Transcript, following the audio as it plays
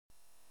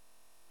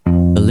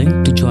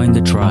join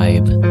the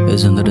tribe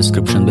is in the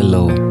description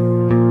below.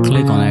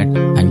 Click on it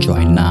and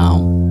join now.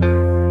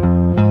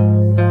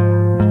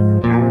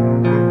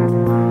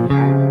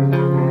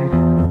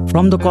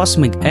 From the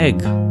cosmic egg,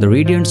 the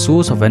radiant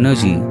source of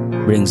energy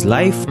brings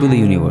life to the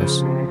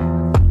universe.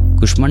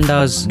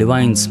 Kushmanda's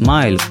divine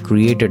smile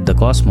created the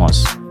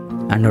cosmos,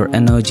 and her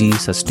energy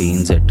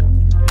sustains it.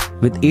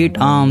 With 8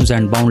 arms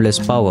and boundless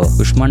power,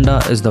 Kushmanda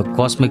is the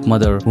cosmic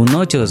mother who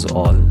nurtures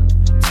all.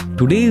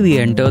 Today we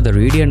enter the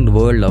radiant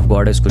world of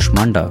goddess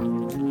Kushmanda,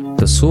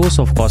 the source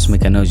of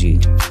cosmic energy.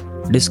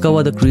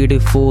 Discover the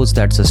creative force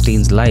that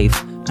sustains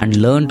life and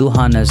learn to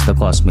harness the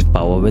cosmic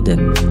power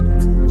within.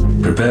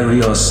 Prepare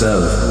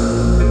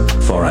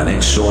yourself for an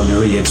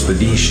extraordinary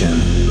expedition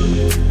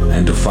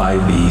into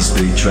 5D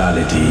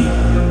spirituality.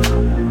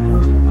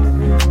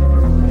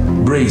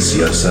 Brace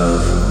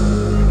yourself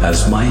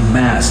as Mind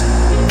Mask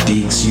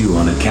takes you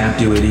on a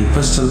captivating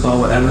crystal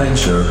power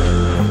adventure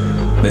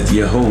with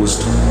your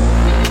host,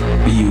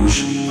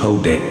 Piyush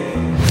Hote.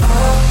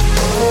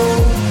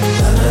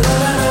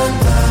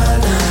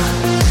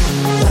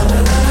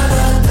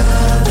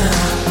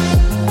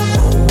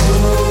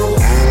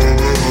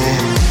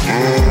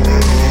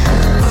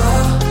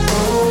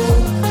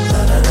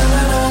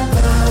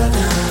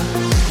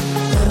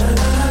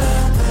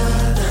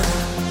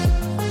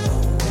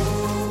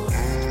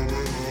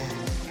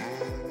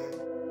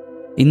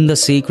 In the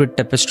sacred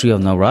tapestry of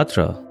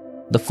Navratra,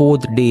 the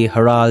 4th day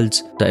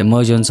heralds the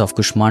emergence of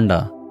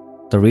Kushmanda,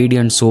 the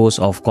radiant source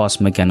of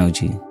cosmic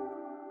energy.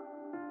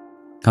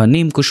 Her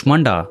name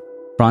Kushmanda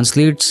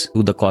translates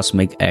to the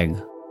cosmic egg,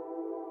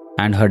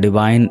 and her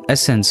divine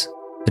essence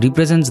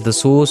represents the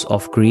source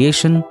of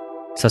creation,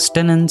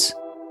 sustenance,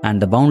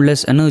 and the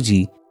boundless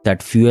energy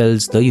that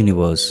fuels the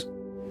universe.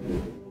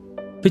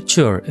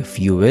 Picture, if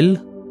you will,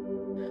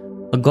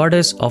 a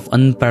goddess of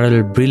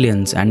unparalleled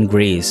brilliance and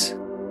grace,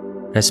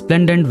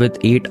 resplendent with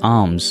 8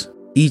 arms,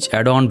 each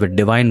adorned with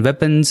divine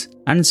weapons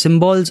and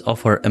symbols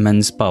of her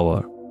immense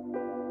power.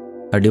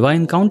 Her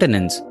divine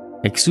countenance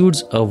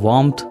exudes a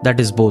warmth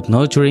that is both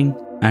nurturing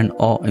and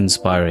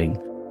awe-inspiring,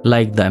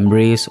 like the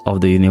embrace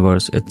of the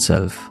universe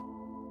itself.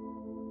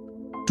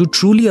 To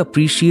truly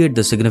appreciate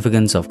the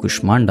significance of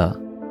Kushmanda,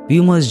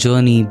 we must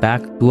journey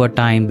back to a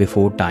time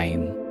before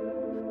time,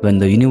 when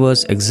the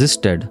universe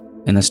existed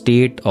in a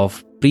state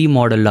of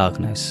primordial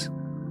darkness.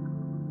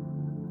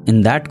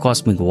 In that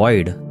cosmic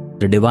void,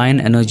 the divine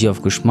energy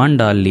of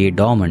Kushmanda lay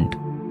dormant,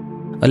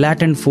 a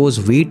latent force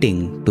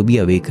waiting to be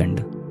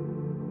awakened.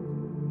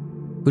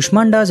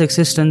 Kushmanda's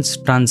existence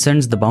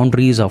transcends the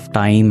boundaries of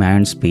time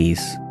and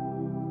space.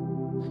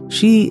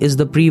 She is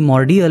the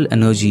primordial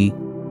energy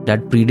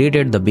that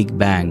predated the Big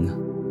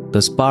Bang,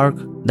 the spark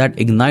that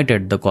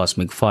ignited the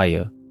cosmic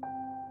fire.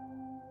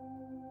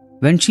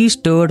 When she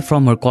stirred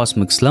from her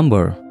cosmic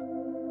slumber,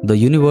 the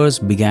universe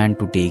began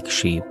to take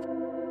shape.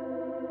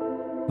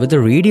 With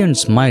a radiant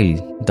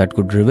smile that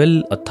could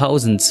reveal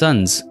 1,000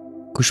 suns,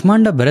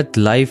 Kushmanda breathed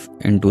life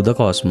into the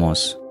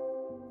cosmos.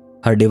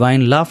 Her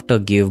divine laughter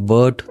gave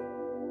birth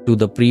to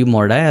the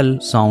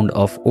primordial sound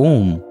of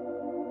Om,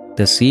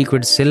 the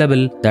sacred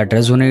syllable that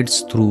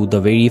resonates through the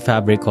very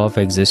fabric of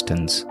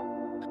existence.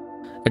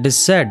 It is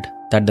said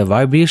that the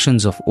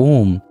vibrations of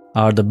Om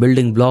are the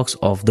building blocks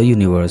of the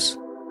universe,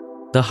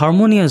 the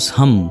harmonious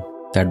hum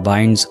that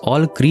binds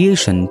all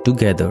creation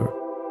together.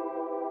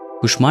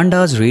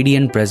 Kushmanda's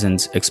radiant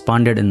presence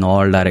expanded in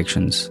all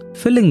directions,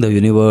 filling the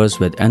universe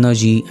with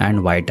energy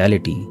and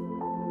vitality.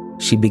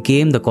 She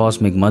became the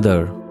cosmic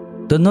mother,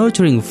 the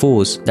nurturing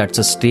force that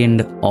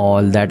sustained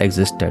all that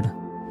existed.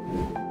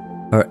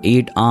 Her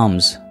 8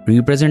 arms,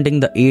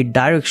 representing the 8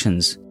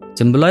 directions,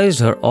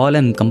 symbolized her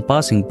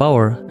all-encompassing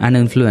power and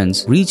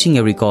influence reaching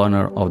every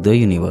corner of the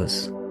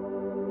universe.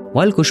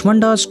 While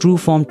Kushmanda's true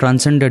form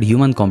transcended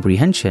human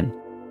comprehension,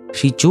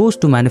 she chose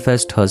to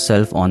manifest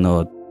herself on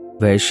earth,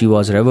 where she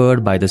was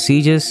revered by the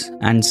sages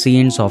and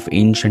saints of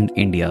ancient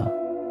India.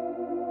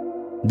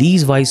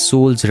 These wise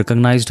souls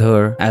recognized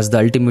her as the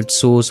ultimate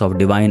source of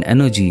divine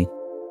energy,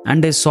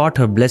 and they sought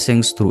her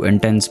blessings through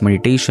intense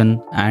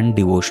meditation and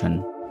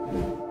devotion.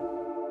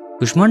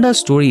 Kushmanda's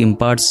story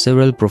imparts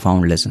several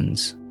profound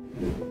lessons.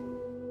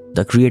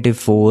 The creative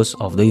force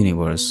of the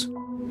universe.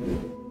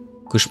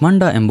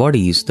 Kushmanda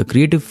embodies the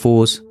creative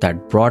force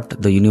that brought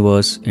the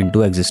universe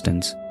into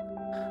existence.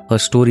 Her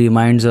story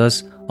reminds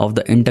us of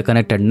the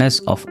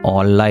interconnectedness of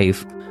all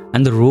life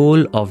and the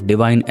role of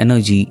divine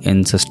energy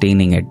in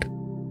sustaining it.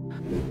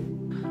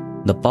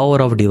 The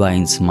power of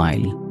divine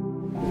smile.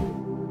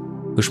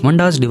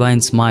 Kushmanda's divine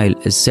smile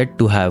is said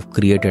to have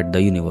created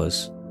the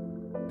universe.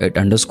 It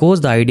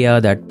underscores the idea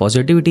that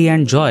positivity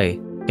and joy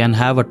can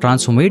have a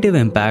transformative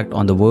impact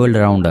on the world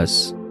around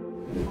us.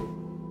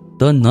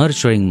 The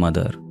nurturing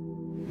mother.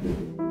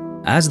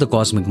 As the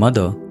cosmic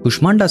mother,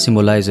 Kushmanda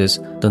symbolizes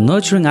the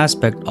nurturing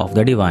aspect of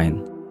the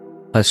divine.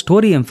 Her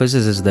story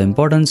emphasizes the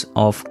importance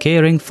of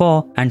caring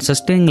for and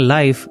sustaining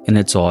life in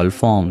its all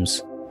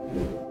forms.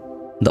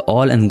 The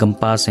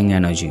all-encompassing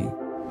energy.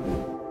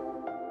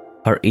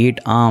 Her 8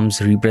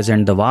 arms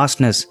represent the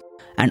vastness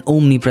and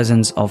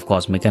omnipresence of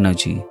cosmic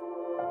energy.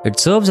 It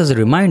serves as a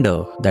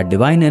reminder that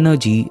divine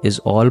energy is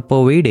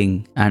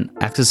all-pervading and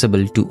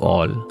accessible to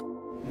all.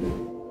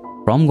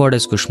 From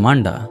Goddess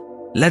Kushmanda,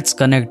 let's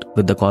connect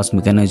with the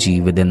cosmic energy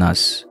within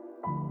us.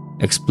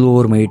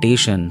 Explore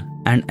meditation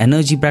and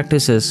energy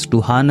practices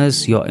to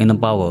harness your inner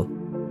power.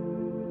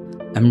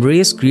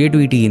 Embrace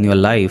creativity in your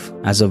life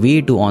as a way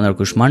to honor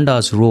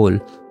Kushmanda's role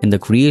in the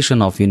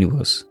creation of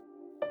universe.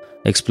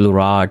 Explore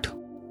art,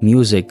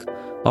 music,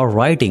 or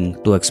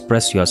writing to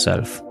express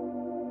yourself.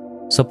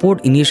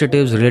 Support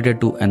initiatives related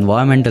to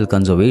environmental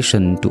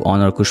conservation to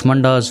honor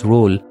Kushmanda's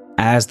role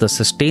as the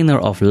sustainer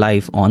of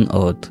life on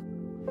earth.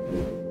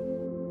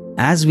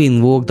 As we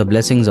invoke the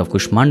blessings of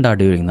Kushmanda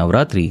during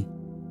Navratri,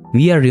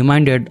 we are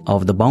reminded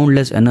of the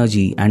boundless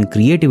energy and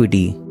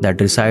creativity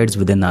that resides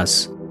within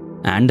us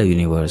and the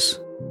universe.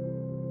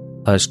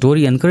 Her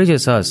story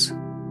encourages us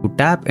to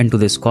tap into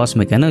this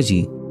cosmic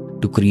energy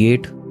to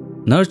create,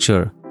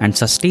 nurture, and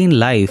sustain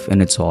life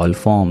in its all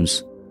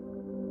forms.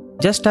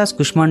 Just as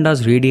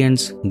Kushmanda's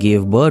radiance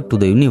gave birth to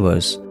the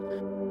universe,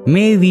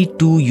 may we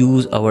too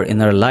use our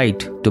inner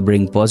light to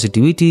bring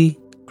positivity,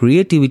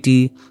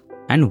 creativity,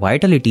 and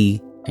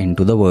vitality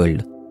into the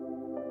world.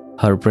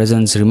 Her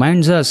presence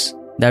reminds us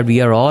that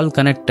we are all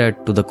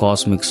connected to the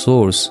cosmic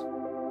source,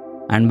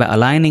 and by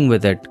aligning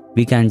with it,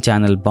 we can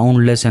channel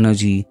boundless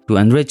energy to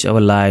enrich our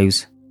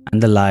lives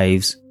and the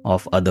lives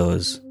of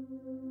others.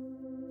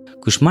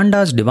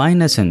 Kushmanda's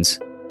divine essence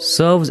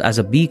serves as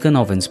a beacon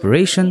of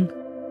inspiration,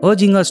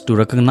 urging us to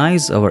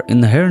recognize our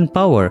inherent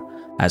power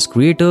as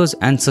creators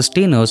and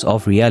sustainers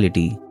of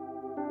reality,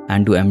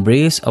 and to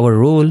embrace our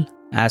role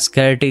as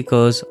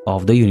caretakers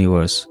of the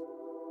universe.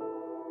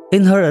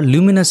 In her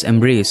luminous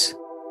embrace,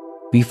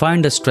 we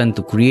find the strength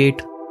to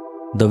create,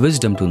 the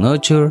wisdom to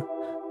nurture,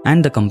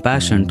 and the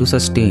compassion to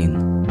sustain.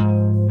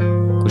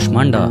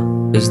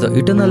 Kushmanda is the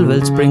eternal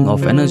wellspring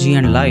of energy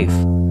and life,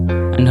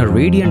 and her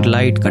radiant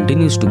light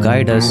continues to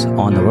guide us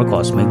on our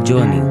cosmic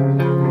journey.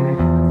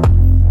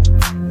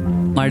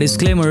 My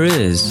disclaimer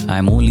is, I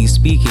am only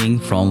speaking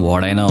from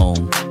what I know.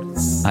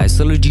 I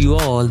salute you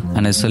all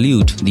and I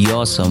salute the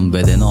awesome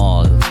within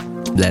all.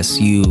 Bless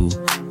you.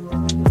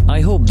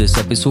 I hope this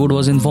episode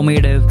was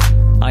informative.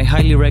 I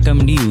highly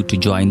recommend you to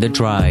join the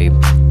tribe.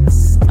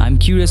 I'm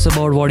curious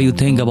about what you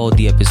think about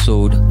the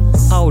episode.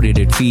 How did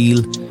it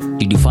feel?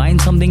 Did you find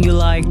something you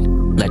liked?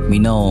 Let me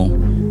know.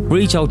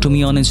 Reach out to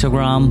me on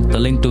Instagram, the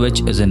link to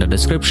which is in the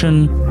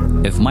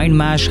description. If Mind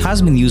Mash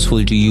has been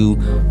useful to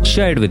you,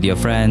 share it with your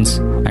friends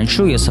and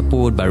show your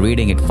support by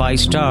rating it 5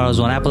 stars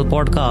on Apple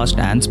Podcast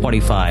and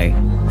Spotify.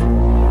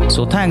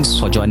 So thanks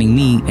for joining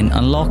me in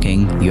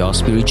unlocking your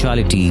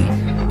spirituality,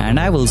 and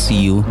I will see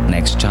you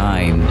next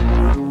time.